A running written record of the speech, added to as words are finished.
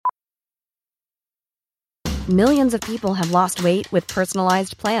Millions of people have lost weight with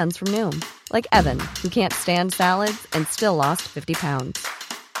personalized plans from Noom. Like Evan, who can't stand salads and still lost 50 pounds.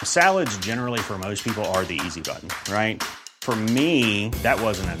 Salads generally for most people are the easy button, right? For me, that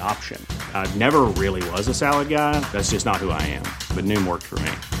wasn't an option. I never really was a salad guy. That's just not who I am. But Noom worked for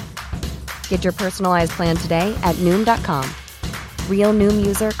me. Get your personalized plan today at Noom.com. Real Noom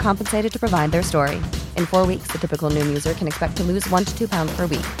user compensated to provide their story. In 4 weeks, the typical Noom user can expect to lose 1 to 2 pounds per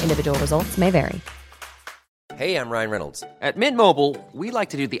week. Individual results may vary. Hey, I'm Ryan Reynolds. At Mint Mobile, we like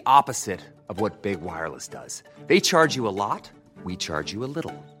to do the opposite of what Big Wireless does. They charge you a lot, we charge you a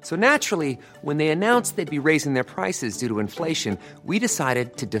little. So naturally, when they announced they'd be raising their prices due to inflation, we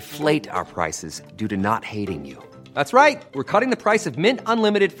decided to deflate our prices due to not hating you. That's right. We're cutting the price of Mint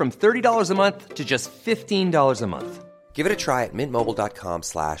Unlimited from $30 a month to just $15 a month. Give it a try at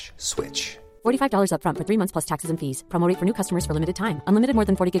mintmobile.com/switch. $45 up front for 3 months plus taxes and fees. Promo rate for new customers for limited time. Unlimited more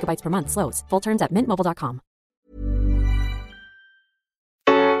than 40 gigabytes per month. Slows full terms at mintmobile.com.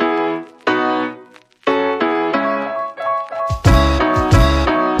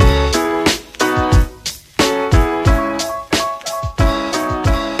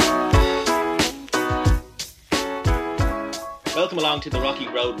 Welcome along to the Rocky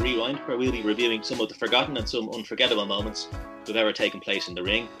Road Rewind, where we'll be reviewing some of the forgotten and some unforgettable moments that have ever taken place in the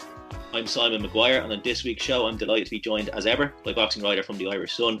ring. I'm Simon Maguire, and on this week's show, I'm delighted to be joined, as ever, by boxing writer from the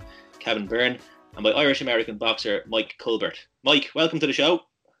Irish Sun, Kevin Byrne, and by Irish-American boxer Mike Colbert. Mike, welcome to the show.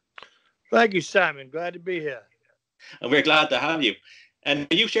 Thank you, Simon. Glad to be here. And we're glad to have you. And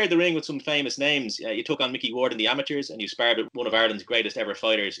you've shared the ring with some famous names. You took on Mickey Ward in the amateurs, and you sparred with one of Ireland's greatest ever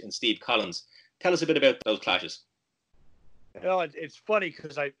fighters in Steve Collins. Tell us a bit about those clashes. You know, it's funny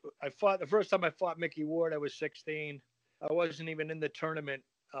because I fought the first time I fought Mickey Ward, I was 16. I wasn't even in the tournament,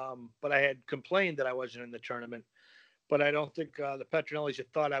 but I had complained that I wasn't in the tournament. But I don't think the Petronellis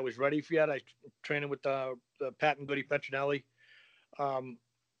had thought I was ready for yet. I training with the Pat and Goody Petronelli.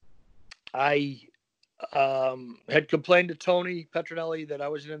 I had complained to Tony Petronelli that I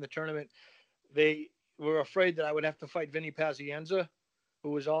wasn't in the tournament. They were afraid that I would have to fight Vinny Pazienza,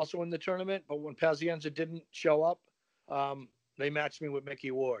 who was also in the tournament. But when Pazienza didn't show up, they matched me with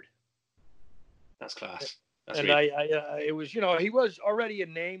Mickey Ward. That's class. It was, you know, he was already a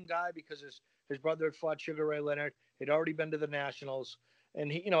name guy because his brother had fought Sugar Ray Leonard. He'd already been to the Nationals,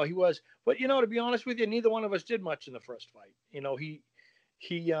 and he was. But you know, to be honest with you, neither one of us did much in the first fight. You know, he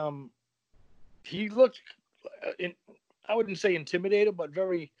looked, I wouldn't say intimidated, but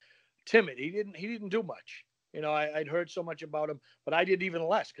very timid. He didn't do much. You know, I'd heard so much about him, but I did even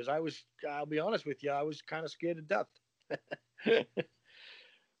less because I'll be honest with you, I was kind of scared to death. And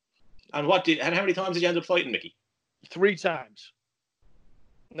how many times did you end up fighting Mickey? 3 times.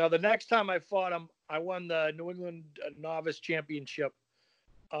 Now, the next time I fought him, I won the New England Novice Championship,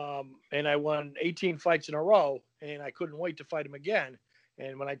 and I won 18 fights in a row, and I couldn't wait to fight him again.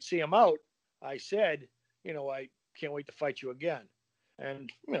 And when I'd see him out, I said, you know, I can't wait to fight you again.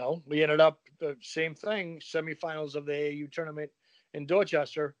 And, you know, we ended up the same thing, semifinals of the AAU tournament in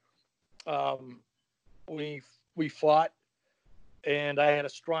Dorchester. We fought, and I had a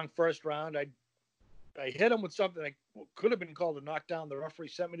strong first round. I hit him with something that could have been called a knockdown. The referee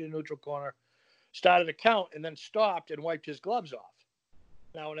sent me to the neutral corner, started to count, and then stopped and wiped his gloves off.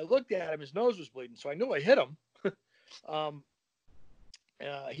 Now, when I looked at him, his nose was bleeding, so I knew I hit him.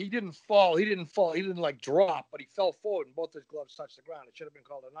 He didn't fall. He didn't like drop, but he fell forward and both his gloves touched the ground. It should have been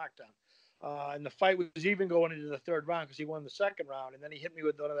called a knockdown. And the fight was even going into the third round because he won the second round. And then he hit me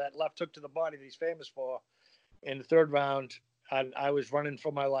with one of that left hook to the body that he's famous for. In the third round, I was running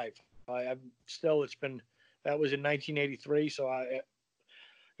for my life. That was in 1983. So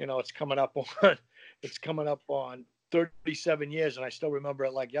it's coming up on 37 years, and I still remember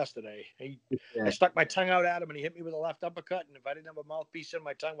it like yesterday. I stuck my tongue out at him, and he hit me with a left uppercut, and if I didn't have a mouthpiece in,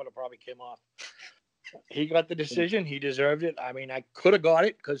 my tongue would have probably came off. He got the decision. He deserved it. I mean, I could have got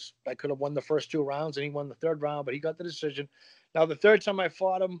it because I could have won the first 2 rounds, and he won the third round, but he got the decision. Now, the third time I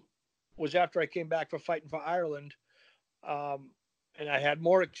fought him was after I came back for fighting for Ireland, and I had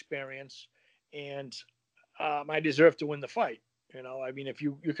more experience, and I deserved to win the fight. You know, I mean, if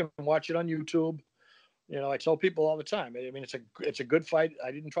you can watch it on YouTube. You know, I tell people all the time. I mean, it's a good fight.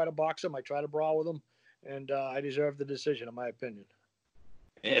 I didn't try to box him. I tried to brawl with him, and I deserved the decision, in my opinion.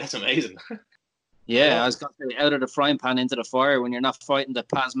 Yeah, that's amazing. Yeah, I was going to say, out of the frying pan into the fire. When you're not fighting the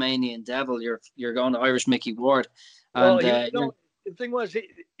Tasmanian devil, you're going to Irish Mickey Ward. And the thing was, they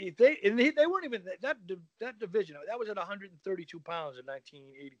weren't even that division. That was at 132 pounds in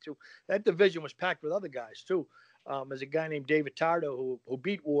 1982. That division was packed with other guys too. There's a guy named David Tardo who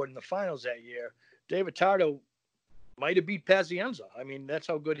beat Ward in the finals that year. David Tardo might have beat Pazienza. I mean, that's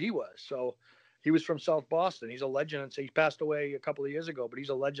how good he was. So, he was from South Boston. He's a legend. And so he passed away a couple of years ago, but he's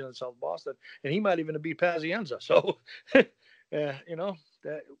a legend in South Boston. And he might even have beat Pazienza. So, you know,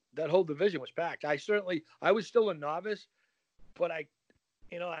 that whole division was packed. I was still a novice, but I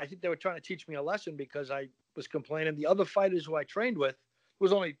think they were trying to teach me a lesson because I was complaining. The other fighters who I trained with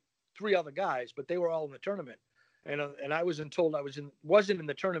was only 3 other guys, but they were all in the tournament. And I wasn't told wasn't in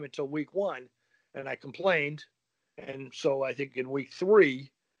the tournament till week 1, and I complained. And so I think in week 3,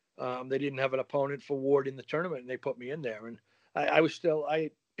 they didn't have an opponent for Ward in the tournament, and they put me in there. And I was still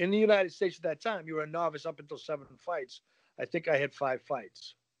in the United States at that time. You were a novice up until 7 fights. I think I had 5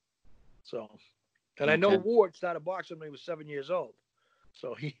 fights. So, and okay. I know Ward started boxing when he was 7 years old,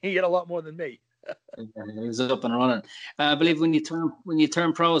 so he had a lot more than me. He was up and running. I believe when you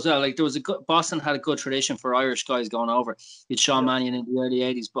turn pro as well, like there was Boston had a good tradition for Irish guys going over. You had Sean Mannion in the early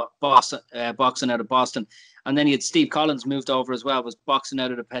 80s, boxing out of Boston. And then you had Steve Collins moved over as well, was boxing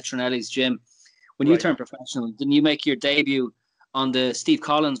out of the Petronelli's gym. When you turned professional, didn't you make your debut on the Steve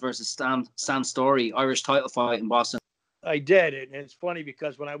Collins versus Sam Story Irish title fight in Boston? I did. And it's funny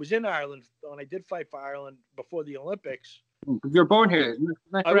because when I was in Ireland, when I did fight for Ireland before the Olympics, you're born here, isn't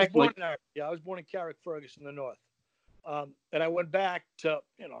that correct? I was born in Ireland. Yeah, I was born in Carrickfergus in the north. And I went back to,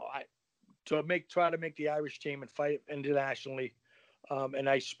 try to make the Irish team and fight internationally. And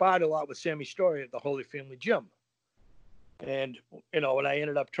I sparred a lot with Sammy Story at the Holy Family Gym. And, when I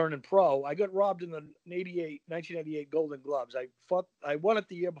ended up turning pro, I got robbed in the 1988 Golden Gloves. I won it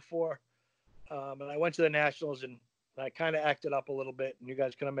the year before. And I went to the Nationals and I kind of acted up a little bit. And you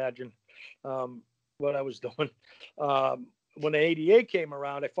guys can imagine what I was doing. When the 88 came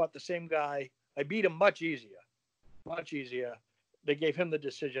around, I fought the same guy. I beat him much easier. They gave him the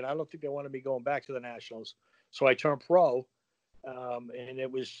decision. I don't think they wanted me going back to the Nationals. So I turned pro. And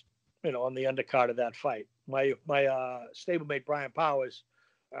it was, on the undercard of that fight. My stablemate, Brian Powers,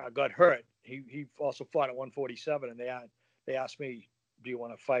 got hurt. He also fought at 147, and they asked me, do you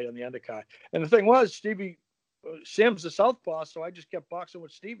want to fight on the undercard? And the thing was, Sam's the southpaw, so I just kept boxing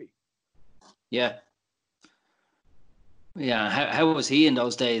with Stevie. Yeah. Yeah, how was he in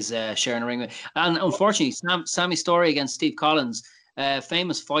those days sharing a ring with? And unfortunately, Sammy Story against Steve Collins,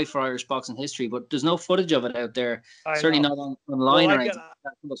 famous fight for Irish boxing history, but there's no footage of it out there. Certainly not online or anything.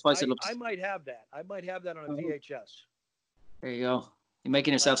 I might have that. I might have that on a VHS. There you go. You're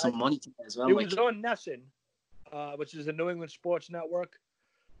making yourself some money today as well. It was on Nessun, which is the New England Sports Network.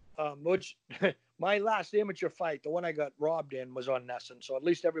 Which my last amateur fight, the one I got robbed in, was on Nessun. So at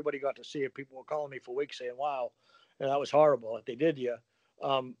least everybody got to see it. People were calling me for weeks saying, wow, that was horrible what they did here.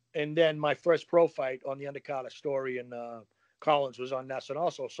 And then my first pro fight on the undercard of Story and Collins was on Nessun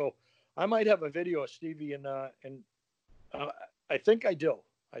also. So I might have a video of Stevie and I think I do.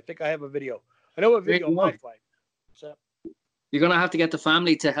 I think I have a video. I know a video of my fight. So you're going to have to get the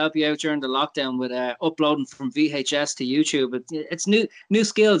family to help you out during the lockdown with uploading from VHS to YouTube. It's new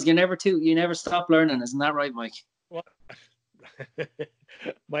skills. You never stop learning. Isn't that right, Mike? Well,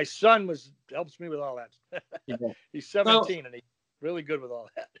 my son helps me with all that. Yeah. He's 17 and he's really good with all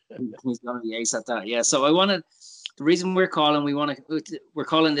that. He's going to be ace at that. Yeah. So the reason we're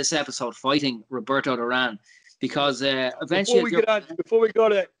calling this episode "Fighting Roberto Duran" because eventually. Before we go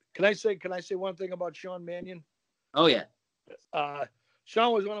to that, can I say one thing about Sean Mannion? Oh yeah.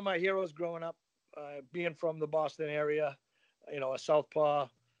 Sean was one of my heroes growing up, being from the Boston area, a southpaw.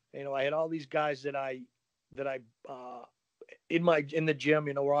 I had all these guys that I in the gym,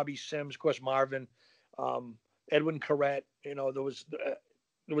 Robbie Sims, of course, Marvin, Edwin Corrette, there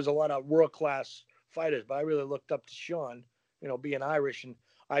was a lot of world-class fighters, but I really looked up to Sean, being Irish. And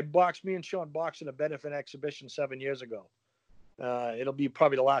me and Sean boxed in a benefit exhibition 7 years ago. It'll be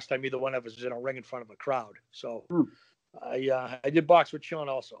probably the last time either one of us is in a ring in front of a crowd. So I did box with Sean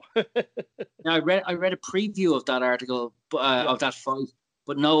also. Now, I read a preview of that article of that fight,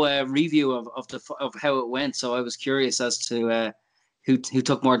 but no review of how it went. So I was curious as to who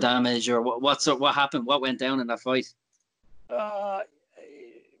took more damage or what happened, what went down in that fight.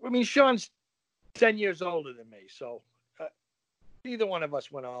 Sean's 10 years older than me, so neither one of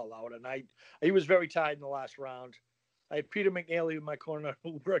us went all out, and he was very tired in the last round. I had Peter McNally in my corner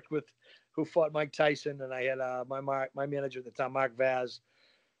who fought Mike Tyson, and I had my manager at the time, Mark Vaz,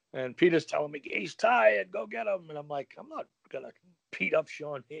 and Peter's telling me he's tired, go get him, and I'm like, I'm not gonna beat up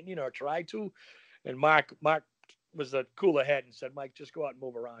Sean Mannion or try to, and Mark was the cooler head and said, Mike, just go out and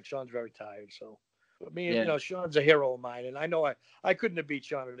move around. Sean's very tired, so. But me, Sean's a hero of mine, and I know I couldn't have beat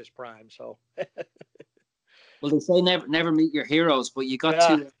Sean in his prime, so. Well, they say never meet your heroes, but you got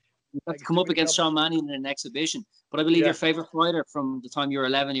to come up against Sean Mannion in an exhibition. But I believe your favorite fighter from the time you were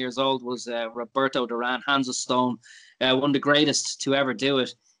 11 years old was Roberto Duran, hands of stone, one of the greatest to ever do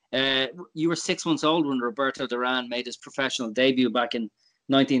it. You were 6 months old when Roberto Duran made his professional debut back in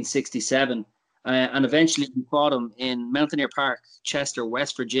 1967. And eventually you fought him in Mountaineer Park, Chester,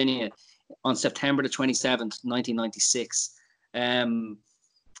 West Virginia on September the 27th, 1996.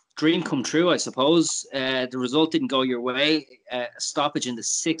 Dream come true, I suppose. The result didn't go your way. A stoppage in the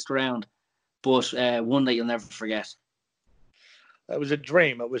 6th round, but one that you'll never forget. It was a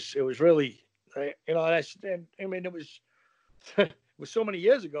dream. It was really, I mean, it was it was so many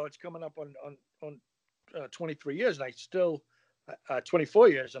years ago. It's coming up on 23 years, and I still 24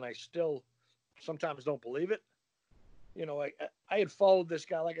 years, and I still sometimes don't believe it. I had followed this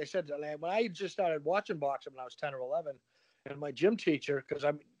guy, like I said, when I just started watching boxing when I was 10 or 11, and my gym teacher, because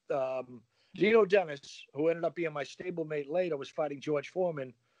I'm Gino Dennis, who ended up being my stablemate later, was fighting George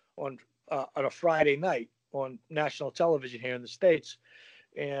Foreman on a Friday night on national television here in the States.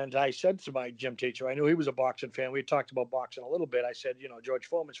 And I said to my gym teacher, I knew he was a boxing fan. We had talked about boxing a little bit. I said, George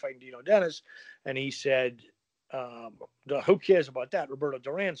Foreman's fighting Dino Dennis. And he said, who cares about that? Roberto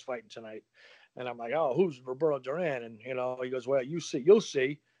Duran's fighting tonight. And I'm like, oh, who's Roberto Duran? And, he goes, well, you'll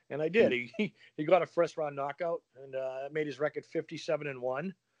see. And I did. He got a first round knockout and made his record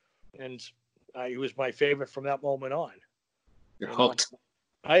 57-1. And he was my favorite from that moment on. You're hooked.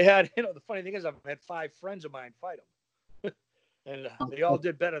 I had, the funny thing is I've had 5 friends of mine fight him. And they all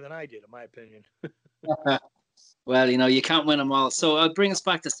did better than I did, in my opinion. Well, you can't win them all. So I'll bring us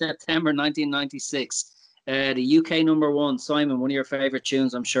back to September 1996. The UK #1, Simon, one of your favorite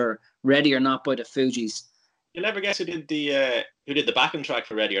tunes, I'm sure. Ready or Not by the Fugees. You'll never guess who did the backing track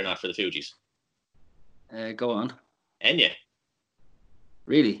for Ready or Not for the Fugees. Go on. Enya.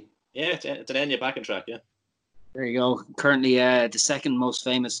 Really? Yeah, it's an Enya backing track, yeah. There you go. Currently the second most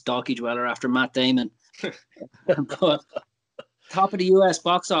famous Dalkey dweller after Matt Damon. But top of the US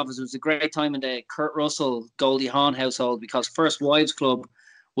box office, it was a great time in the Kurt Russell, Goldie Hawn household because First Wives Club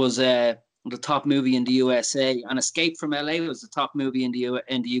was the top movie in the USA, and Escape from LA was the top movie in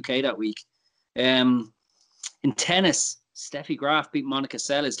the UK that week. In tennis, Steffi Graf beat Monica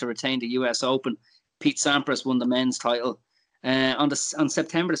Seles to retain the US Open. Pete Sampras won the men's title. On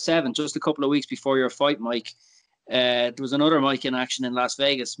September the 7th, just a couple of weeks before your fight, Mike, there was another Mike in action in Las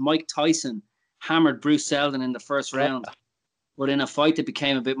Vegas. Mike Tyson hammered Bruce Seldon in the first round, but in a fight that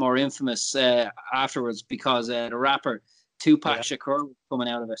became a bit more infamous afterwards because the rapper Tupac Shakur was coming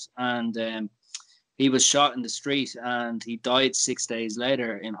out of it, and he was shot in the street and he died 6 days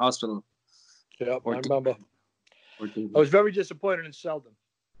later in hospital. Yeah, I remember. I was very disappointed in Seldon.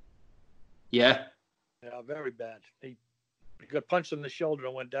 Yeah. Yeah, very bad. He got punched in the shoulder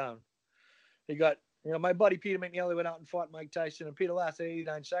and went down. He got, my buddy Peter McNeely went out and fought Mike Tyson, and Peter lasted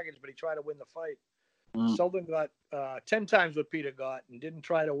 89 seconds, but he tried to win the fight. Seldon got 10 times what Peter got and didn't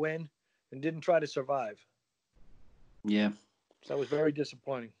try to win and didn't try to survive. Yeah. So that was very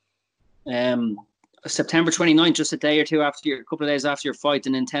disappointing. September 29th, just a couple of days after your fight,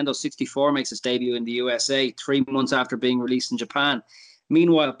 the Nintendo 64 makes its debut in the USA, 3 months after being released in Japan.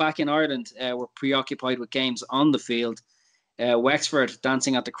 Meanwhile, back in Ireland, we're preoccupied with games on the field. Wexford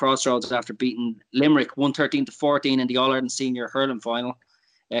dancing at the crossroads after beating Limerick 113-14 in the All-Ireland Senior Hurling Final,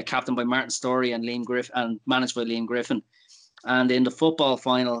 captained by Martin Storey and and managed by Liam Griffin. And in the football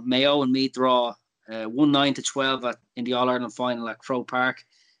final, Mayo and Meath draw 1-9-12 in the All-Ireland Final at Croke Park.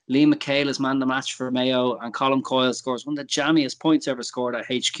 Liam McHale is man the match for Mayo, and Colin Coyle scores one of the jammiest points ever scored at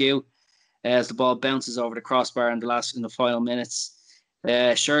HQ as the ball bounces over the crossbar in the final minutes.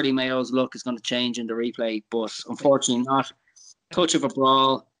 Surely Mayo's luck is going to change in the replay, but unfortunately not. Touch of a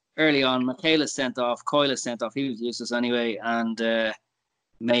brawl early on. McHale is sent off. Coyle is sent off. He was useless anyway, and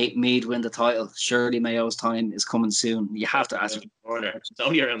Meath win the title. Surely Mayo's time is coming soon. You have to ask. It's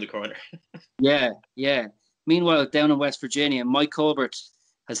only around the corner. Yeah. Meanwhile, down in West Virginia, Mike Colbert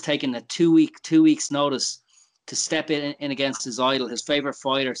has taken a 2 weeks notice to step in against his idol, his favorite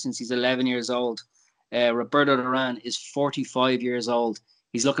fighter since he's 11 years old. Roberto Duran is 45 years old.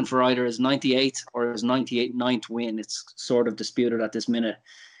 He's looking for either his 98th or his 99th win. It's sort of disputed at this minute.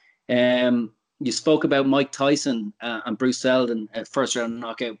 You spoke about Mike Tyson and Bruce Seldon, a first-round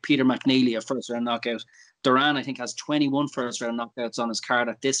knockout. Peter McNeely, a first-round knockout. Duran, I think, has 21 first-round knockouts on his card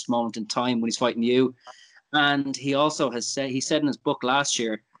at this moment in time when he's fighting you. And he also he said in his book last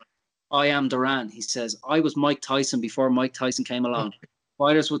year, I am Duran. He says, I was Mike Tyson before Mike Tyson came along.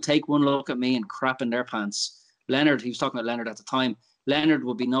 Fighters would take one look at me and crap in their pants. Leonard, he was talking about Leonard at the time. Leonard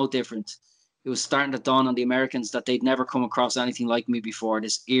would be no different. It was starting to dawn on the Americans that they'd never come across anything like me before.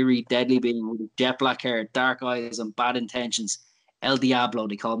 This eerie, deadly being with jet black hair, dark eyes, and bad intentions. El Diablo,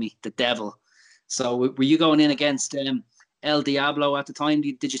 they call me, the devil. So were you going in against El Diablo at the time,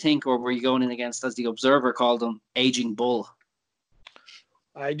 did you think, or were you going in against, as the Observer called him, Aging Bull?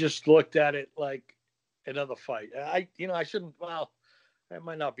 I just looked at it like another fight. I shouldn't. Well, that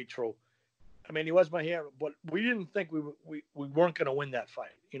might not be true. I mean, he was my hero, but we didn't think we weren't going to win that fight.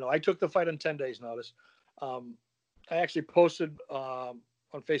 I took the fight on 10 days' notice. I actually posted on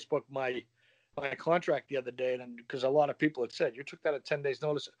Facebook my contract the other day, and because a lot of people had said you took that at 10 days'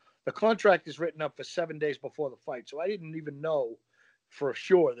 notice. The contract is written up for 7 days before the fight, so I didn't even know for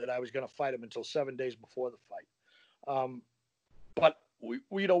sure that I was going to fight him until 7 days before the fight. But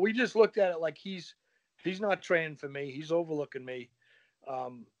we just looked at it like he's not training for me. He's overlooking me.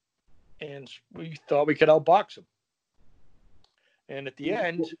 And we thought we could outbox him. And at the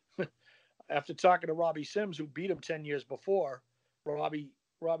end, after talking to Robbie Sims, who beat him 10 years before,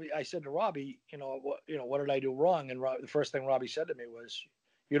 I said to Robbie, what did I do wrong? And the first thing Robbie said to me was,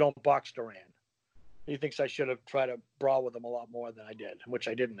 you don't box Duran. He thinks I should have tried to brawl with him a lot more than I did, which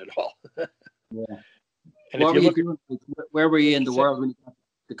I didn't at all. Yeah. And where were you in the world when you got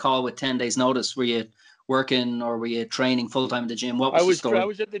the call with 10 days notice? Were you working or were you training full time in the gym? What was the story? I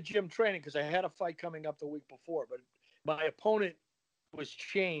was at the gym training because I had a fight coming up the week before, but my opponent was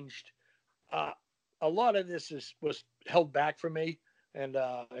changed. A lot of this was held back from me, and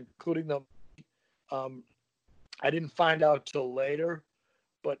including the I didn't find out till later,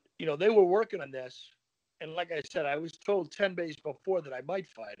 but they were working on this, and like I said, I was told 10 days before that I might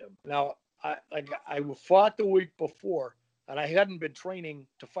fight him. Now I fought the week before, and I hadn't been training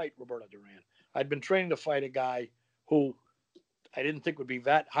to fight Roberto Duran. I'd been training to fight a guy who I didn't think would be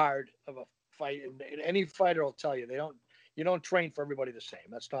that hard of a fight. And any fighter will tell you you don't train for everybody the same.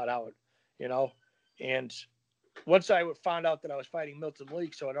 That's not how it, And once I found out that I was fighting Milton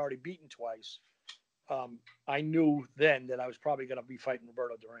Leake, so I'd already beaten twice, I knew then that I was probably going to be fighting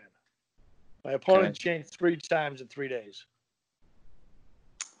Roberto Duran. My opponent changed 3 times in 3 days.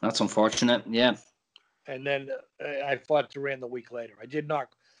 That's unfortunate. Yeah. And then I fought Duran the week later. I did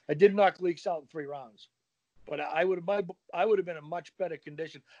knock Leaks out in 3 rounds, but I would have been in much better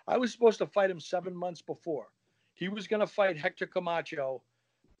condition. I was supposed to fight him 7 months before. He was going to fight Hector Camacho,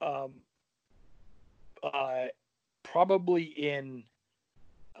 probably in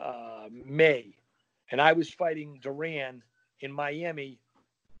May, and I was fighting Duran in Miami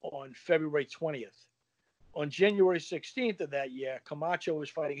on February 20th. On January 16th of that year, Camacho was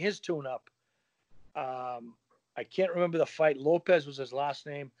fighting his tune-up. I can't remember the fight. Lopez was his last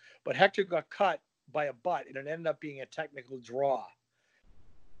name, but Hector got cut by a butt, and it ended up being a technical draw.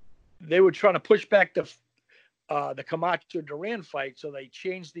 They were trying to push back the Camacho Duran fight, so they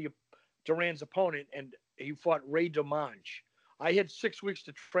changed Duran's opponent, and he fought Ray Demange. I had 6 weeks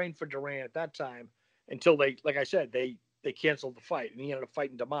to train for Duran at that time until they canceled the fight, and he ended up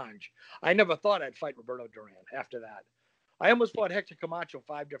fighting Demange. I never thought I'd fight Roberto Duran after that. I almost fought Hector Camacho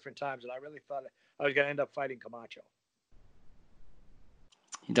 5 different times, and I really thought I was going to end up fighting Camacho.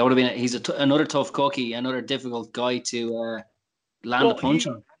 That would have been. He's another tough cookie, another difficult guy to land a punch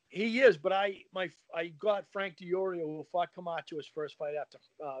on. He is, but I got Frank DiOrio, who fought Camacho his first fight after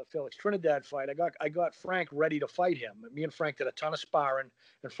Felix Trinidad fight. I got Frank ready to fight him. Me and Frank did a ton of sparring,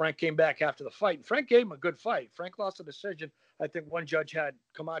 and Frank came back after the fight. And Frank gave him a good fight. Frank lost a decision. I think one judge had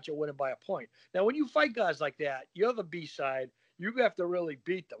Camacho winning by a point. Now, when you fight guys like that, you're the B side. You have to really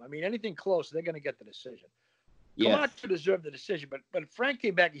beat them. I mean, anything close, they're going to get the decision. Yeah. Camacho deserved the decision, but Frank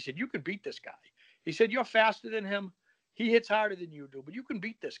came back. He said, "You can beat this guy." He said, "You're faster than him. He hits harder than you do, but you can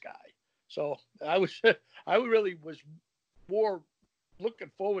beat this guy." So I really was more looking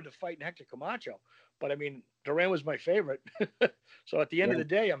forward to fighting Hector Camacho. But I mean, Duran was my favorite. So at the end of the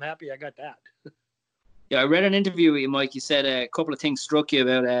day, I'm happy I got that. Yeah, I read an interview with you, Mike. You said a couple of things struck you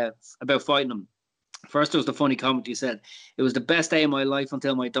about fighting him. First, there was the funny comment you said, "It was the best day of my life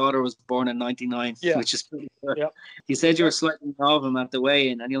until my daughter was born in '99," which is pretty good. Yep. You said you were slightly off him at the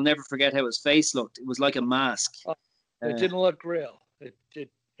weigh-in, and you'll never forget how his face looked. It was like a mask. It didn't look real. It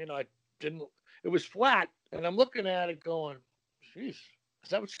didn't. It was flat, and I'm looking at it going, "Jeez, is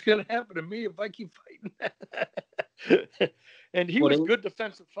that what's going to happen to me if I keep fighting?" And he was a good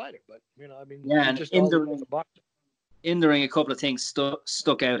defensive fighter, but and just in the ring, a couple of things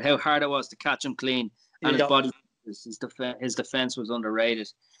stuck out. How hard it was to catch him clean, and his body, his defense was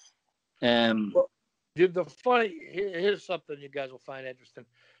underrated. Here's something you guys will find interesting.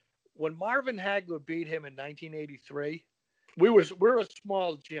 When Marvin Hagler beat him in 1983, we're a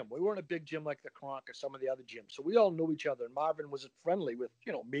small gym. We weren't a big gym like the Kronk or some of the other gyms. So we all knew each other. And Marvin was friendly with,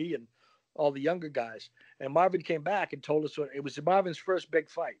 me and all the younger guys. And Marvin came back and told us it was Marvin's first big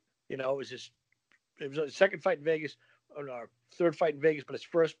fight. It was his second fight in Vegas, or third fight in Vegas, but his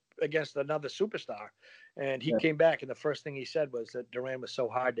first against another superstar. And he came back, and the first thing he said was that Duran was so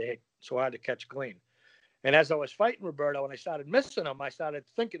hard to hit, so hard to catch clean. And as I was fighting Roberto and I started missing him, I started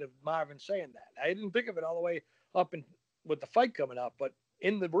thinking of Marvin saying that. I didn't think of it all the way up and with the fight coming up, but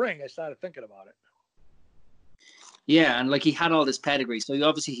in the ring, I started thinking about it. Yeah, and like he had all this pedigree. So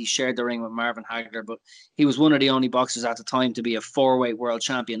he shared the ring with Marvin Hagler, but he was one of the only boxers at the time to be a 4-weight world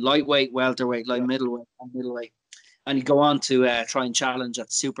champion: lightweight, welterweight, light middleweight, and middleweight. And he'd go on to try and challenge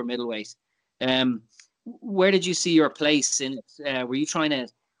at super middleweight. Where did you see your place in it? Were you trying to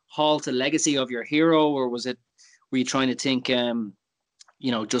halt the legacy of your hero, or were you trying to think,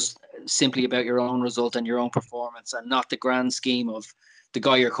 just simply about your own result and your own performance, and not the grand scheme of the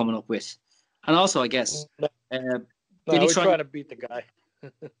guy you're coming up with? And also, I guess, I was trying to beat the guy.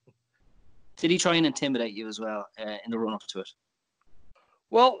 Did he try and intimidate you as well in the run up to it?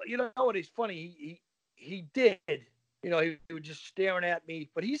 Well, you know what? It's funny. He did. He was just staring at me,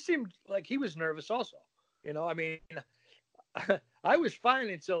 but he seemed like he was nervous also. I mean, I was fine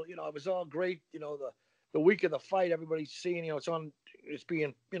until, it was all great. The week of the fight, everybody's seeing, it's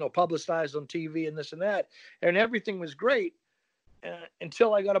being, publicized on TV and this and that. And everything was great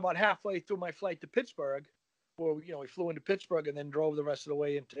until I got about halfway through my flight to Pittsburgh, where, we flew into Pittsburgh and then drove the rest of the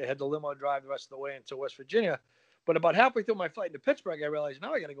way had the limo drive the rest of the way into West Virginia. But about halfway through my flight into Pittsburgh, I realized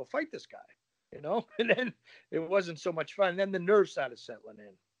now I got to go fight this guy. And then it wasn't so much fun. And then the nerves started settling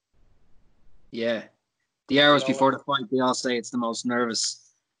in. Yeah. The hours before the fight, they all say it's the most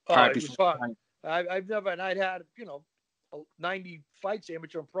nervous part before the fight. I'd had, 90 fights,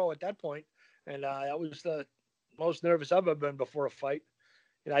 amateur and pro at that point. And that was the most nervous I've ever been before a fight.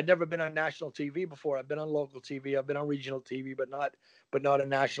 I'd never been on national TV before. I've been on local TV. I've been on regional TV, but not on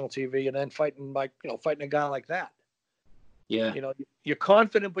national TV. And then fighting a guy like that. Yeah. You're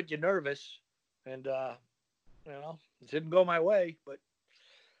confident, but you're nervous. And, it didn't go my way, but.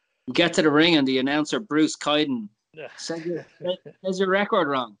 You get to the ring and the announcer, Bruce Kyden, says your record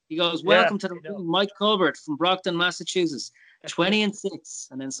wrong. He goes, welcome to the ring, Mike Colbert from Brockton, Massachusetts,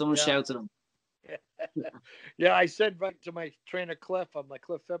 20-6. And then someone shouts at him. Yeah, I said right to my trainer, Cliff, I'm like,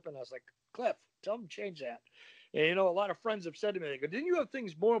 Cliff Fippen, I was like, Cliff, tell him to change that. And, a lot of friends have said to me, they go, didn't you have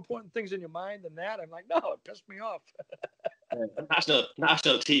more important things in your mind than that? I'm like, no, it pissed me off.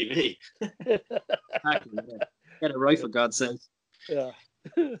 National TV. Get it right, for God's sake. Yeah.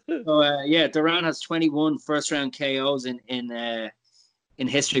 So, Duran has 21 first-round KOs in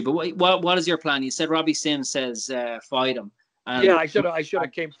history. But what is your plan? You said Robbie Sims says fight him. I should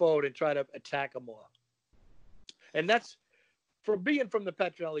have came forward and tried to attack him more. And that's for being from the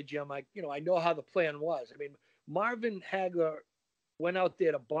Petronelli gym. I know how the plan was. I mean, Marvin Hagler went out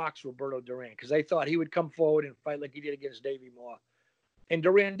there to box Roberto Duran because they thought he would come forward and fight like he did against Davey Moore. And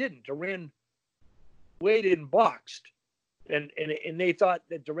Duran didn't. Duran waited and boxed. And they thought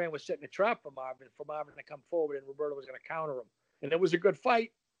that Duran was setting a trap for Marvin to come forward and Roberto was going to counter him. And it was a good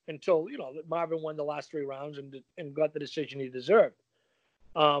fight until, Marvin won the last 3 rounds and got the decision he deserved.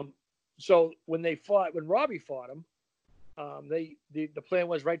 So when Robbie fought him, the plan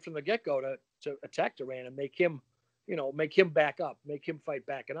was right from the get-go to attack Duran and make him back up, make him fight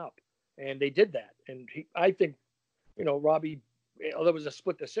backing up. And they did that. And I think, Robbie, there was a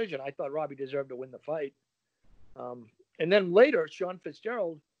split decision. I thought Robbie deserved to win the fight. And then later, Sean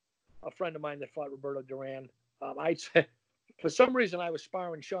Fitzgerald, a friend of mine that fought Roberto Duran, for some reason I was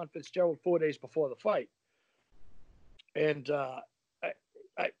sparring Sean Fitzgerald 4 days before the fight. And I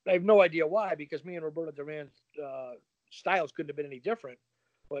have no idea why, because me and Roberto Duran's styles couldn't have been any different.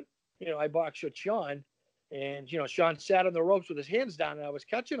 But, I boxed with Sean, and, Sean sat on the ropes with his hands down, and I was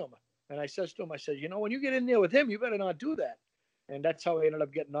catching him. And I said to him, when you get in there with him, you better not do that. And that's how he ended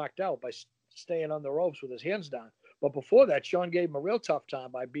up getting knocked out, by staying on the ropes with his hands down. But before that, Sean gave him a real tough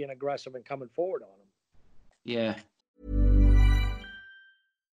time by being aggressive and coming forward on him. Yeah.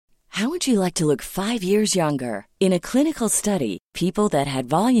 How would you like to look 5 years younger? In a clinical study, people that had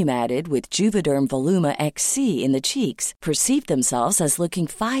volume added with Juvederm Voluma XC in the cheeks perceived themselves as looking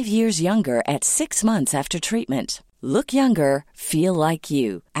 5 years younger at 6 months after treatment. Look younger, feel like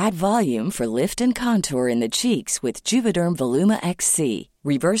you. Add volume for lift and contour in the cheeks with Juvederm Voluma XC.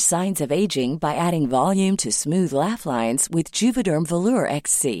 Reverse signs of aging by adding volume to smooth laugh lines with Juvederm Volure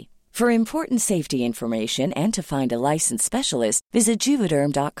XC. For important safety information and to find a licensed specialist, visit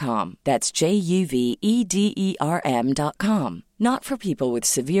Juvederm.com. That's JUVEDERM.com. Not for people with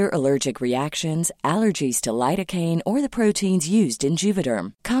severe allergic reactions, allergies to lidocaine, or the proteins used in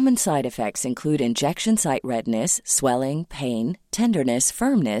Juvederm. Common side effects include injection site redness, swelling, pain, tenderness,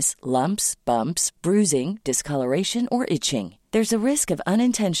 firmness, lumps, bumps, bruising, discoloration, or itching. There's a risk of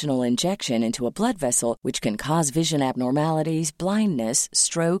unintentional injection into a blood vessel, which can cause vision abnormalities, blindness,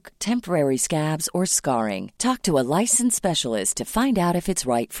 stroke, temporary scabs, or scarring. Talk to a licensed specialist to find out if it's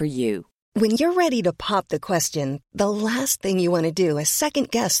right for you. When you're ready to pop the question, the last thing you want to do is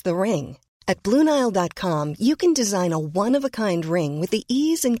second-guess the ring. At BlueNile.com, you can design a one-of-a-kind ring with the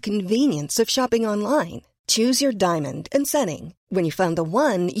ease and convenience of shopping online. Choose your diamond and setting. When you find the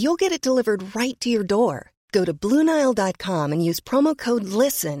one, you'll get it delivered right to your door. Go to BlueNile.com and use promo code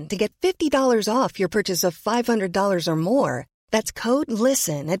LISTEN to get $50 off your purchase of $500 or more. That's code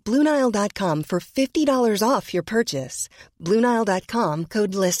LISTEN at BlueNile.com for $50 off your purchase. BlueNile.com,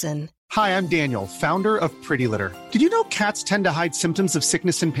 code LISTEN. Hi, I'm Daniel, founder of Pretty Litter. Did you know cats tend to hide symptoms of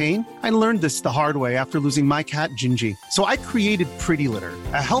sickness and pain? I learned this the hard way after losing my cat, Gingy. So I created Pretty Litter,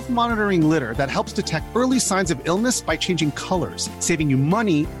 a health monitoring litter that helps detect early signs of illness by changing colors, saving you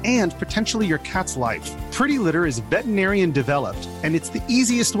money and potentially your cat's life. Pretty Litter is veterinarian developed, and it's the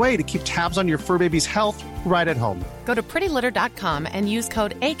easiest way to keep tabs on your fur baby's health right at home. Go to prettylitter.com and use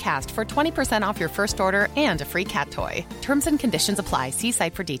code ACAST for 20% off your first order and a free cat toy. Terms and conditions apply. See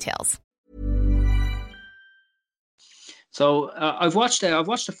site for details. So I've watched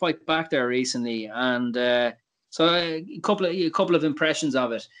the fight back there recently, and so a couple of impressions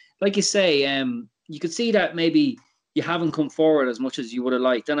of it. Like you say, you could see that maybe you haven't come forward as much as you would have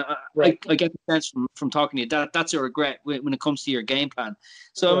liked, and I get the sense from talking to you that's a regret when it comes to your game plan.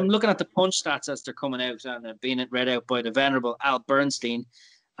 So I'm looking at the punch stats as they're coming out and being read out by the venerable Al Bernstein,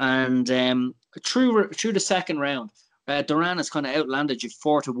 and through the second round, Duran has kind of outlanded you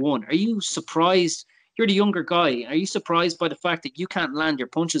 4-1. Are you surprised? You're the younger guy. Are you surprised by the fact that you can't land your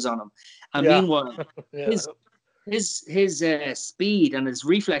punches on him? And meanwhile, his speed and his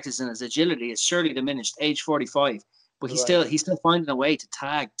reflexes and his agility is surely diminished, age 45. But he's still finding a way to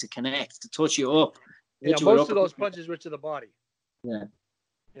tag, to connect, to touch you up. Most of those punches were to the body. Yeah.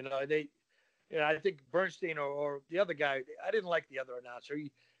 I think Bernstein or the other guy, I didn't like the other announcer.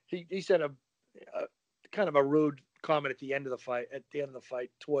 He said a kind of a rude comment at the end of the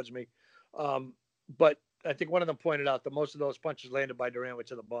fight towards me. But I think one of them pointed out that most of those punches landed by Duran were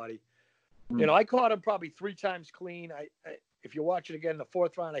to the body. I caught him probably 3 times clean. I if you watch it again, in the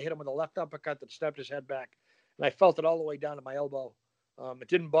 4th round, I hit him with a left uppercut that stepped his head back, and I felt it all the way down to my elbow. It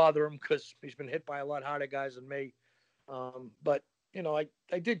didn't bother him because he's been hit by a lot harder guys than me. But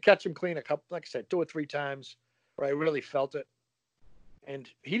I did catch him clean a couple, like I said, 2 or 3 times where I really felt it. And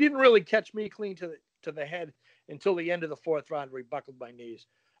he didn't really catch me clean to the head until the end of the 4th round where he buckled my knees.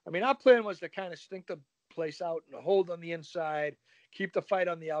 I mean, our plan was to kind of stink the place out and hold on the inside, keep the fight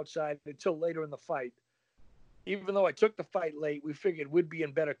on the outside until later in the fight. Even though I took the fight late, we figured we'd be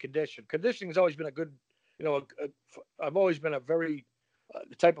in better condition. Conditioning has always been a good, I've always been a very,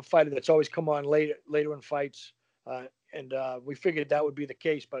 the type of fighter that's always come on later in fights. And we figured that would be the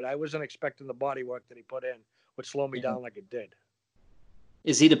case, but I wasn't expecting the body work that he put in would slow me down like it did.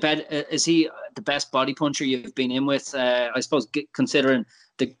 Is he the best body puncher you've been in with? I suppose considering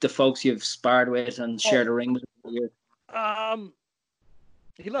the folks you've sparred with and shared a ring with.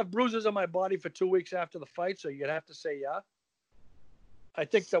 He left bruises on my body for 2 weeks after the fight, so you'd have to say yeah. I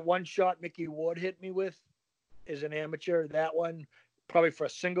think the one shot Mickey Ward hit me with is an amateur. That one, probably for a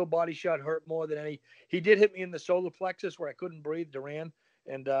single body shot, hurt more than any. He did hit me in the solar plexus where I couldn't breathe, Duran,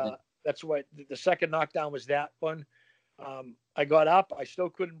 and that's why the second knockdown was that one. I got up. I still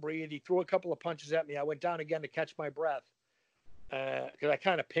couldn't breathe. He threw a couple of punches at me. I went down again to catch my breath because I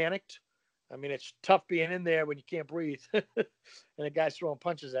kind of panicked. I mean, it's tough being in there when you can't breathe and a guy's throwing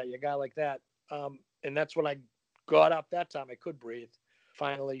punches at you, a guy like that. And that's when I got up that time. I could breathe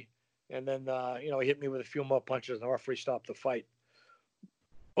finally. And then, he hit me with a few more punches and the referee stopped the fight.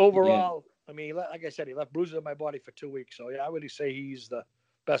 Overall, I mean, like I said, he left bruises on my body for 2 weeks. So, I would say he's the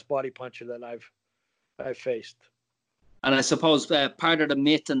best body puncher that I've faced. And I suppose part of the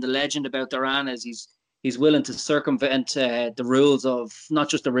myth and the legend about Duran is he's willing to circumvent the rules of not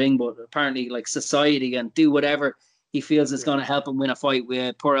just the ring, but apparently like society, and do whatever he feels is going to help him win a fight.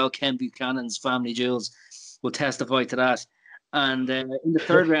 With poor old Ken Buchanan's family jewels will testify to that. And in the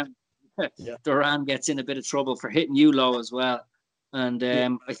 3rd round, Duran gets in a bit of trouble for hitting you low as well. And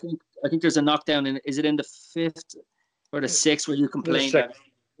I think there's a knockdown in. Is it in the 5th or the 6th where you complained?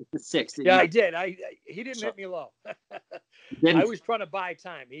 The 6th. I did. He didn't hit me low. I was trying to buy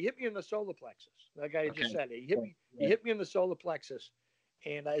time. He hit me in the solar plexus. Like I just said, he hit me in the solar plexus.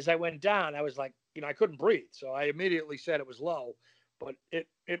 And as I went down, I was like, I couldn't breathe. So I immediately said it was low, but it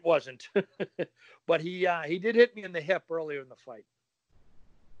wasn't. But he did hit me in the hip earlier in the fight.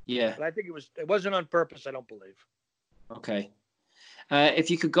 Yeah. But I think it wasn't on purpose, I don't believe. Okay.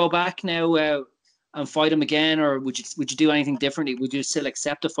 If you could go back now and fight him again, or would you do anything differently? Would you still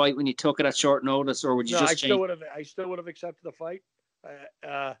accept a fight when you took it at short notice, or would you just change? I still would have accepted the fight.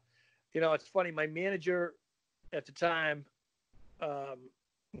 It's funny. My manager at the time,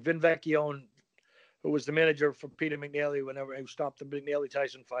 Vin Vecchione, who was the manager for Peter McNally whenever he stopped the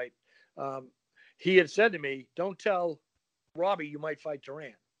McNally-Tyson fight, he had said to me, don't tell Robbie you might fight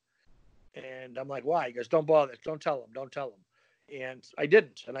Duran. And I'm like, why? He goes, don't bother. Don't tell him. And I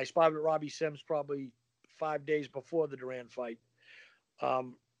didn't. And I spotted Robbie Sims probably 5 days before the Duran fight.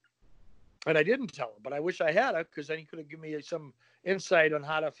 And I didn't tell him, but I wish I had it, because then he could have given me some insight on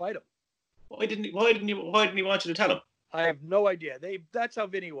how to fight him. Why didn't he want you to tell him? I have no idea. That's how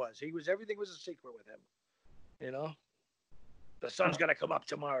Vinny was. Everything was a secret with him. You know, the sun's gonna come up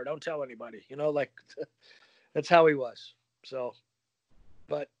tomorrow. Don't tell anybody. You know, like that's how he was. So,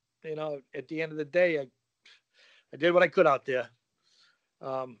 but you know, at the end of the day, I did what I could out there.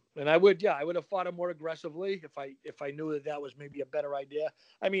 And I would have fought him more aggressively if I knew that was maybe a better idea.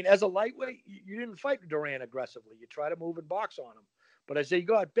 I mean, as a lightweight, you didn't fight Duran aggressively. You try to move and box on him. But as he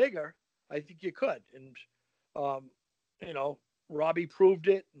got bigger, I think you could. And, you know, Robbie proved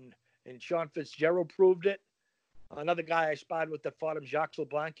it, and Sean Fitzgerald proved it. Another guy I spotted with that fought him, Jacques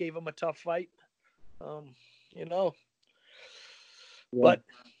LeBlanc, gave him a tough fight. You know. Yeah. But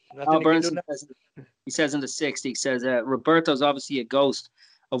nothing Burns he says in the 60s, he says, Roberto's obviously a ghost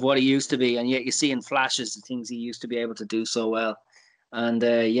of what he used to be, and yet you see in flashes the things he used to be able to do so well. And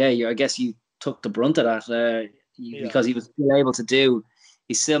I guess you took the brunt of that because he was still able to do.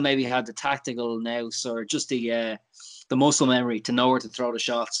 He still maybe had the tactical nous or just the muscle memory to know where to throw the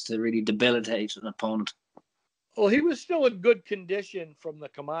shots to really debilitate an opponent. Well, he was still in good condition from the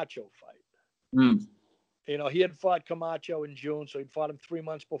Camacho fight. Mm. You know, he had fought Camacho in June, so he'd fought him 3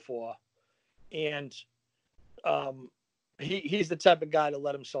 months before. And he's the type of guy to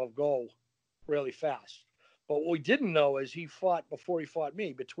let himself go really fast. But what we didn't know is before he fought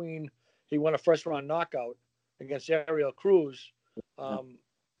me, he won a first-round knockout against Ariel Cruz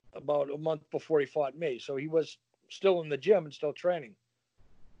about a month before he fought me. So he was still in the gym and still training.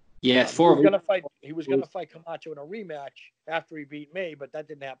 Yeah, he was gonna fight Camacho in a rematch after he beat me, but that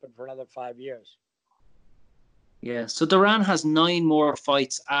didn't happen for another 5 years. Yeah, so Duran has 9 more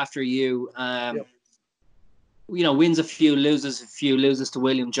fights after you. Yep. You know, wins a few, loses to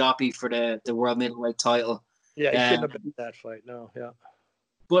William Joppy for the world middleweight title. Yeah, he shouldn't have been in that fight. No, yeah.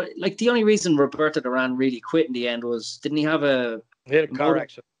 But like the only reason Roberto Duran really quit in the end was, didn't he have he had a car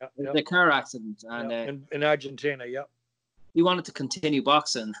accident? Yep. The car accident, and in Argentina. Yep. He wanted to continue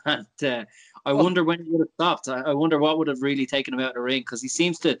boxing, and I wonder when he would have stopped. I wonder what would have really taken him out of the ring, because he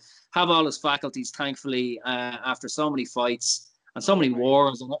seems to have all his faculties, thankfully, after so many fights and so many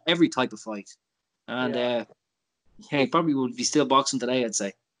wars and every type of fight. And he probably would be still boxing today, I'd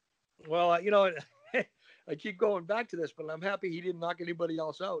say. Well, you know, I keep going back to this, but I'm happy he didn't knock anybody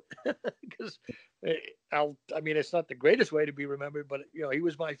else out, because it's not the greatest way to be remembered, but you know, he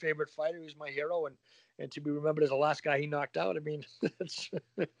was my favorite fighter. He was my hero, and to be remembered as the last guy he knocked out, I mean, it's,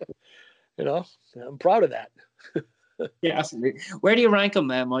 you know, I'm proud of that. Yeah, absolutely. Where do you rank him,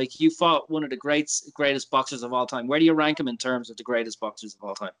 Mike? You fought one of the greatest boxers of all time. Where do you rank him in terms of the greatest boxers of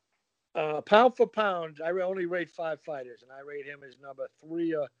all time? Pound for pound, I only rate 5 fighters, and I rate him as number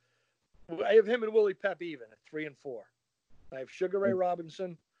 3. I have him and Willie Pep even at 3 and 4. I have Sugar Ray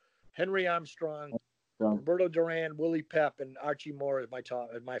Robinson, Henry Armstrong, Roberto Duran, Willie Pep, and Archie Moore as my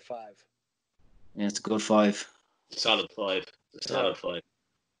 5. Yeah, it's a good 5. Solid 5. Solid 5.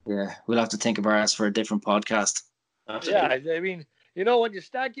 Yeah, we'll have to think of ours for a different podcast. Absolutely. Yeah, I mean, you know, when you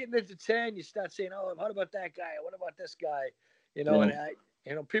start getting into 10, you start saying, "Oh, what about that guy? What about this guy?" You know,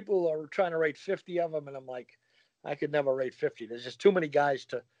 and people are trying to rate 50 of them, and I'm like, I could never rate 50. There's just too many guys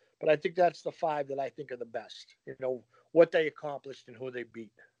to. But I think that's the 5 that I think are the best. You know, what they accomplished and who they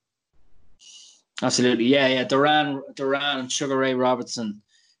beat. Absolutely, yeah. Duran, and Sugar Ray Robertson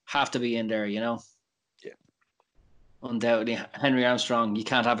have to be in there, you know. Yeah. Undoubtedly, Henry Armstrong. You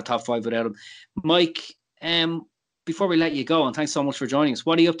can't have a top 5 without him. Mike, before we let you go, and thanks so much for joining us.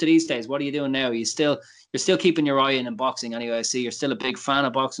 What are you up to these days? What are you doing now? You're still keeping your eye in boxing anyway. I see you're still a big fan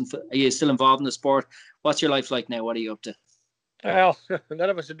of boxing. Are you still involved in the sport? What's your life like now? What are you up to? Well, none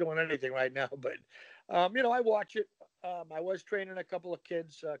of us are doing anything right now, but you know, I watch it. I was training a couple of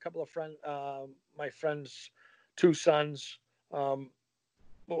kids, a couple of friends, my friends' 2 sons.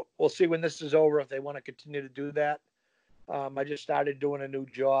 We'll see when this is over if they want to continue to do that. I just started doing a new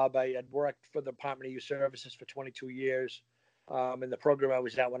job. I had worked for the Department of Youth Services for 22 years. And the program I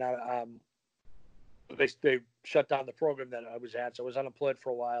was at when they shut down the program that I was at, so I was unemployed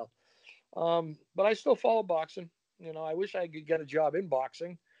for a while. But I still follow boxing. You know, I wish I could get a job in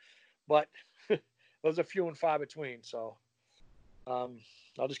boxing, but those are few and far between. So I'll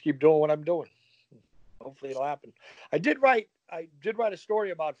just keep doing what I'm doing. Hopefully it'll happen. I did write a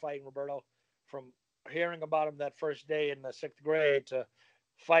story about fighting Roberto, from hearing about him that first day in the 6th grade to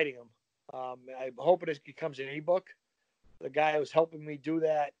fighting him. I'm hoping it becomes an ebook. The guy who was helping me do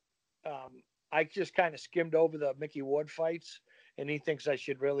that, I just kind of skimmed over the Mickey Ward fights, and he thinks I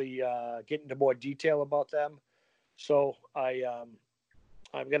should really get into more detail about them. So I'm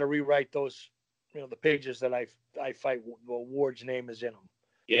going to rewrite those, the pages that I fight. Ward's name is in them.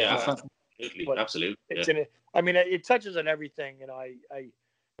 Yeah, absolutely. It touches on everything. I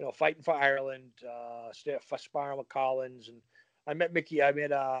fighting for Ireland, sparring with Collins, and I met Mickey. I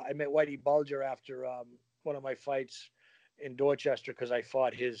met Whitey Bulger after one of my fights in Dorchester because I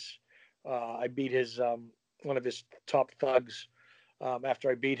fought I beat his one of his top thugs. After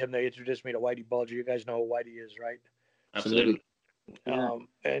I beat him, they introduced me to Whitey Bulger. You guys know who Whitey is, right? Absolutely.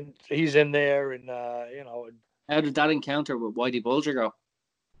 And he's in there, and How did that encounter with Whitey Bulger go?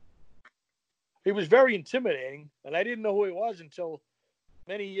 He was very intimidating, and I didn't know who he was until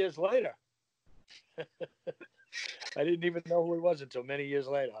many years later. I didn't even know who he was until many years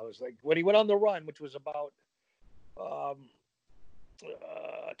later. I was like, when he went on the run, which was about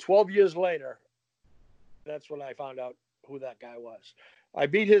 12 years later, that's when I found out who that guy was. I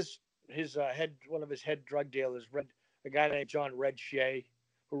beat his one of his head drug dealers, a guy named John Red Shea,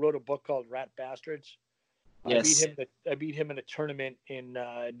 who wrote a book called Rat Bastards. Yes. I beat him in a tournament in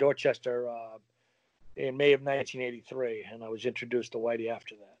Dorchester in May of 1983, and I was introduced to Whitey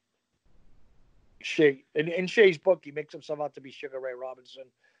after that. Shea, in Shea's book, he makes himself out to be Sugar Ray Robinson.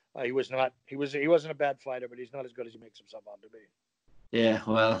 He wasn't a bad fighter, but he's not as good as he makes himself out to be. Yeah,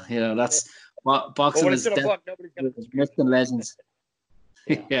 well, that's what boxing is. Myths and legends.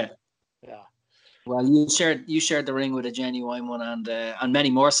 Yeah. Well, you shared the ring with a genuine one, and many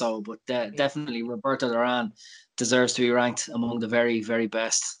more so. But definitely, Roberto Duran deserves to be ranked among the very, very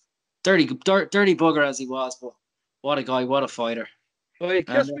best. Dirty bugger as he was, but what a guy, what a fighter. Well, he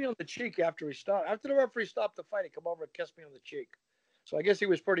kissed me on the cheek after he stopped. After the referee stopped the fight, he come over and kissed me on the cheek. So I guess he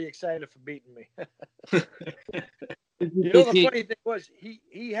was pretty excited for beating me. The funny thing was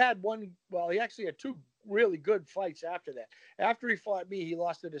he had he actually had two really good fights after that. After he fought me, he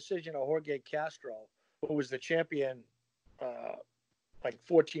lost the decision to Jorge Castro, who was the champion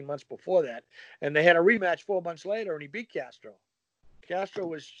 14 months before that. And they had a rematch 4 months later, and he beat Castro. Castro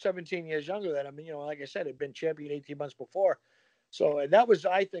was 17 years younger than him. Like I said, had been champion 18 months before. So, and that was,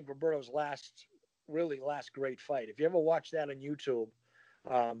 I think, Roberto's last great fight. If you ever watch that on YouTube,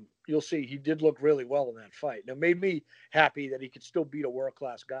 you'll see he did look really well in that fight. And it made me happy that he could still beat a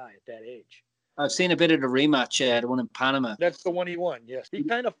world-class guy at that age. I've seen a bit of the rematch, the one in Panama. That's the one he won, yes. He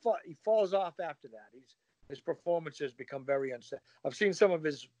kind of he falls off after that. His performances become very unsteady. I've seen some of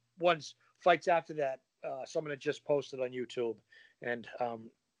his fights after that, someone had just posted on YouTube, and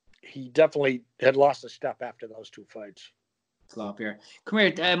he definitely had lost a step after those two fights. Slop here. Come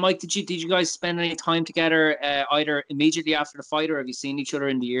here, Mike. Did you guys spend any time together, either immediately after the fight, or have you seen each other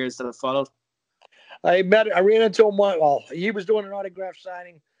in the years that have followed? I ran into him. Well, he was doing an autograph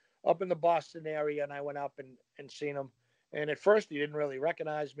signing up in the Boston area, and I went up and seen him. And at first, he didn't really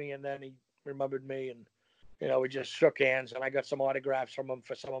recognize me, and then he remembered me, and we just shook hands, and I got some autographs from him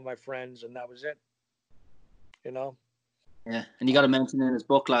for some of my friends, and that was it. Yeah, and you got to mention in his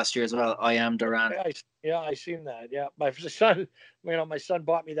book last year as well, I Am Duran. Yeah, I seen that. Yeah, my son, my son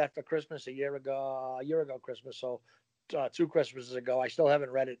bought me that for Christmas a year ago Christmas. So 2 Christmases ago. I still haven't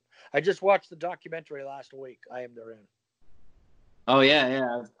read it. I just watched the documentary last week. I Am Duran. Oh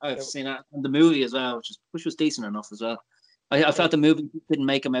yeah, I've seen that, and the movie as well, which was decent enough as well. I felt the movie didn't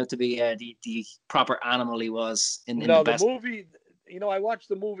make him out to be the proper animal he was in the best. Movie. I watched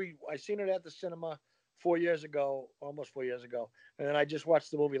the movie. I seen it at the cinema almost 4 years ago, and then I just watched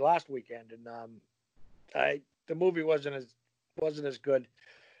the movie last weekend, and the movie wasn't as good.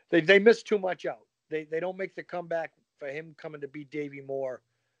 They missed too much out. They don't make the comeback for him coming to beat Davey Moore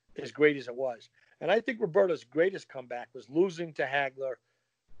as great as it was. And I think Roberto's greatest comeback was losing to Hagler,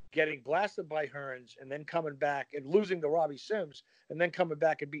 getting blasted by Hearns, and then coming back and losing to Robbie Sims, and then coming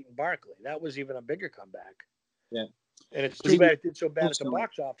back and beating Barkley. That was even a bigger comeback. Yeah. And it's too bad it did so bad at the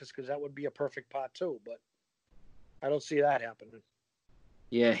box office, because that would be a perfect part 2, but I don't see that happening.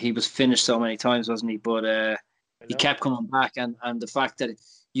 Yeah, he was finished so many times, wasn't he? But he kept coming back, and the fact that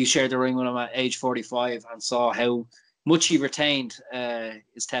you shared the ring with him at age 45 and saw how much he retained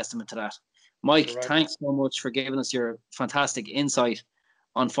is testament to that. Mike, thanks so much for giving us your fantastic insight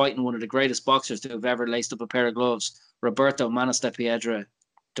on fighting one of the greatest boxers to have ever laced up a pair of gloves, Roberto Manos de Piedra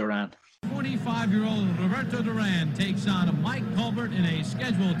Duran. 25-year-old Roberto Duran takes on Mike Colbert in a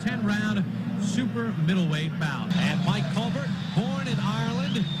scheduled 10-round super middleweight bout. And Mike Colbert, born in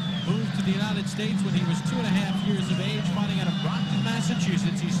Ireland, moved to the United States when he was 2.5 years of age, fighting out of Brockton,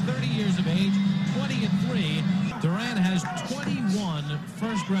 Massachusetts. He's 30 years of age, 20-3. Duran has 21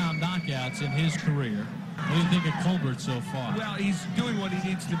 first-round knockouts in his career. What do you think of Colbert so far? Well, he's doing what he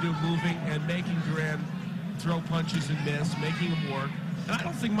needs to do, moving and making Duran throw punches and miss, making him work. And I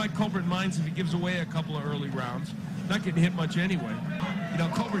don't think Mike Colbert minds if he gives away a couple of early rounds. Not getting hit much anyway. You know,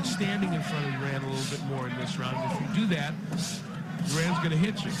 Colbert's standing in front of Duran a little bit more in this round. If you do that, Duran's going to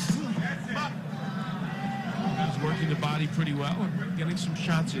hit you. He's working the body pretty well and getting some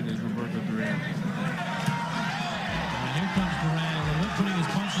shots in, is Roberto Duran. And here comes Duran. They're putting his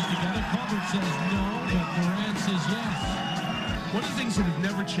punches together. Colbert says no, but Duran says yes. One of the things that have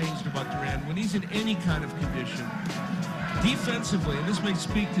never changed about Duran, when he's in any kind of condition, defensively, and this may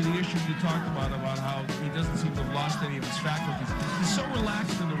speak to the issue you talked about how he doesn't seem to have lost any of his faculties. He's so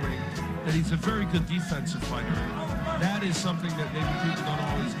relaxed in the ring that he's a very good defensive fighter. That is something that maybe people don't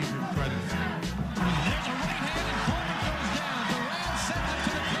always give him credit for. There's a right hand and Colbert goes down. Duran sends it to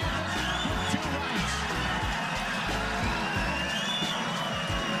the canvas with two rights.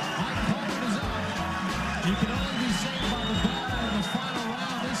 Mike Colbert is up. He can only be saved by the bell in the final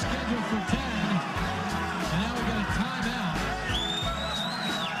round. This scheduled for 10. And now we got a timeout.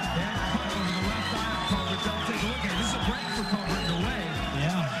 And cut over the left eye of Colbert. Don't take a look at it. This is a break for Colbert in a way.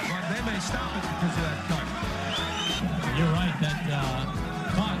 Yeah. But they may stop it because of that cut. You're right. That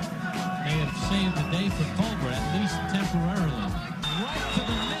cut may have saved the day for Colbert, at least temporarily. Right to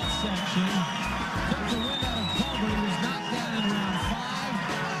the midsection. Took the wind out of Colbert. He was knocked down in round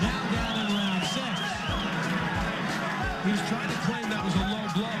 5. Now down in round 6. He was trying to claim that was a low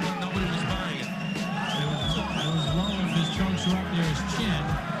blow, but nobody was buying it. It was low if his trunks were up near his chin.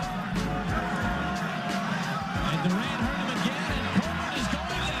 And Duran hurt him again, and Colbert is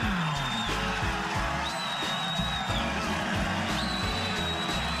going down.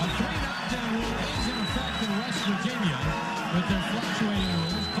 A 3-knockdown rule is in effect in West Virginia with their fluctuating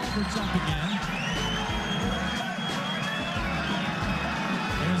rules. Colbert's up again.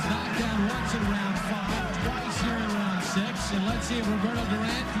 He was knocked down once in round 5, twice here in round 6, and let's see if Roberto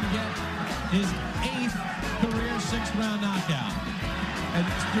Duran can get his 8th career 6th-round knockout. And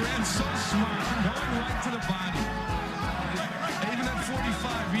Duran's so smart, going right to the body. Even at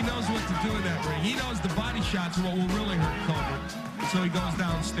 45, he knows what to do in that ring. He knows the body shots are what will really hurt Colbert. So he goes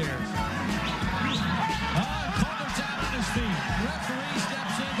downstairs. Colbert's out on his feet. Referee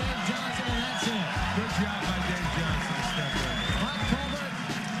steps in, Dave Johnson, and that's it. Good job by Dave Johnson to step in. Mike Colbert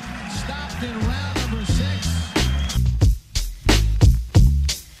stopped in round number 6.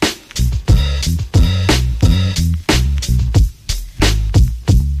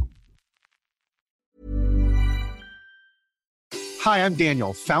 Hi, I'm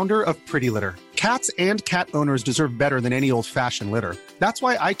Daniel, founder of Pretty Litter. Cats and cat owners deserve better than any old-fashioned litter. That's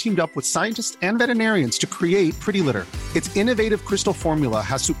why I teamed up with scientists and veterinarians to create Pretty Litter. Its innovative crystal formula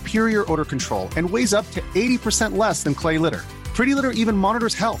has superior odor control and weighs up to 80% less than clay litter. Pretty Litter even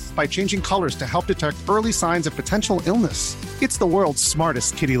monitors health by changing colors to help detect early signs of potential illness. It's the world's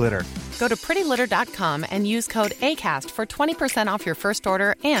smartest kitty litter. Go to prettylitter.com and use code ACAST for 20% off your first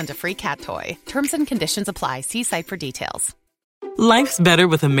order and a free cat toy. Terms and conditions apply. See site for details. Life's better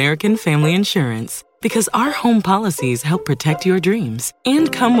with American Family Insurance because our home policies help protect your dreams and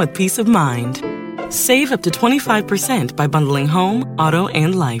come with peace of mind. Save up to 25% by bundling home, auto,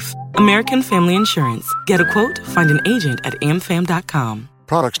 and life. American Family Insurance. Get a quote, find an agent at amfam.com.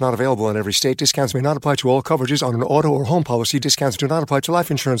 Products not available in every state. Discounts may not apply to all coverages on an auto or home policy. Discounts do not apply to life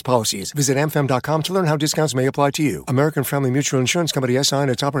insurance policies. Visit amfam.com to learn how discounts may apply to you. American Family Mutual Insurance Company, SI,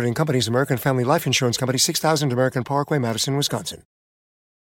 and its operating companies, American Family Life Insurance Company, 6000 American Parkway, Madison, Wisconsin.